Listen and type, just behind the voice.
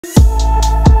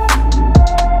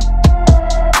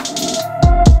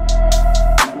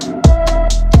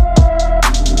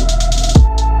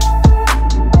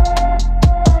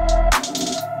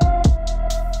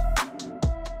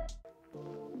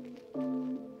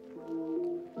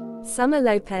Summer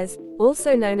Lopez,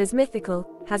 also known as Mythical,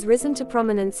 has risen to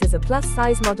prominence as a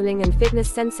plus-size modeling and fitness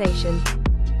sensation.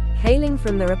 Hailing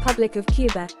from the Republic of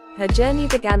Cuba, her journey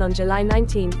began on July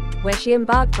 19, where she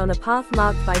embarked on a path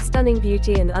marked by stunning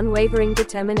beauty and unwavering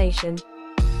determination.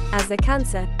 As a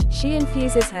Cancer, she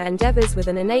infuses her endeavors with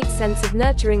an innate sense of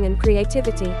nurturing and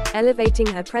creativity, elevating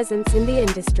her presence in the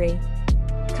industry.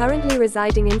 Currently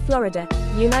residing in Florida,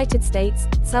 United States,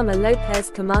 Summer Lopez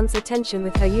commands attention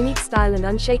with her unique style and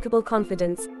unshakable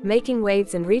confidence, making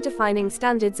waves and redefining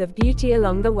standards of beauty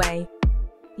along the way.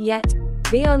 Yet,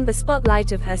 beyond the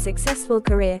spotlight of her successful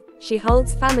career, she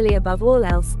holds family above all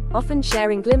else, often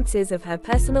sharing glimpses of her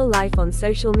personal life on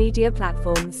social media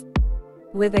platforms.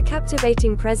 With a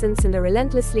captivating presence and a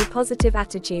relentlessly positive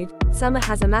attitude, Summer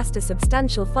has amassed a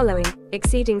substantial following,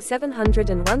 exceeding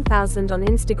 701,000 on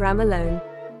Instagram alone.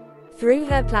 Through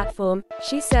her platform,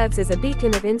 she serves as a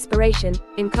beacon of inspiration,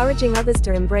 encouraging others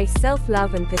to embrace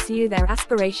self-love and pursue their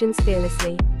aspirations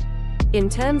fearlessly. In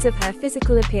terms of her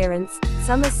physical appearance,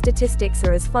 Summer's statistics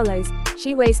are as follows.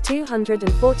 She weighs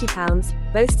 240 pounds,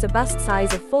 boasts a bust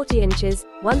size of 40 inches,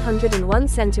 101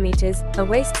 centimeters, a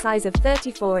waist size of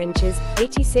 34 inches,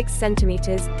 86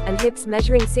 centimeters, and hips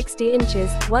measuring 60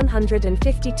 inches,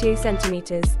 152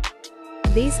 centimeters.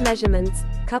 These measurements,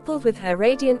 coupled with her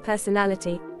radiant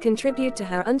personality, contribute to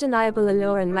her undeniable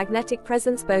allure and magnetic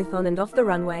presence both on and off the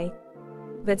runway.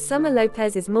 But Summer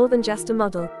Lopez is more than just a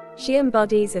model. She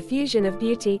embodies a fusion of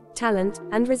beauty, talent,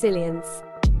 and resilience.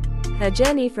 Her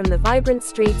journey from the vibrant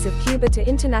streets of Cuba to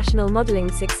international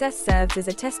modeling success serves as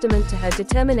a testament to her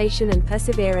determination and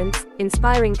perseverance,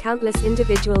 inspiring countless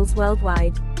individuals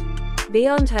worldwide.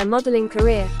 Beyond her modeling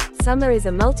career, Summer is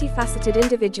a multifaceted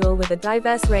individual with a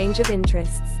diverse range of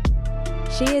interests.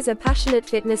 She is a passionate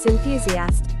fitness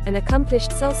enthusiast, an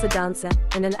accomplished salsa dancer,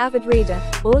 and an avid reader,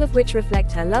 all of which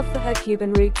reflect her love for her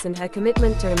Cuban roots and her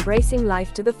commitment to embracing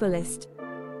life to the fullest.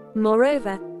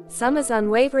 Moreover, Summer's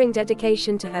unwavering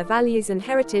dedication to her values and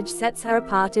heritage sets her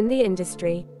apart in the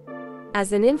industry.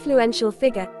 As an influential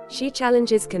figure, she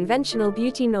challenges conventional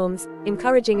beauty norms,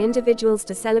 encouraging individuals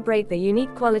to celebrate their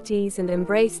unique qualities and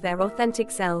embrace their authentic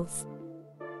selves.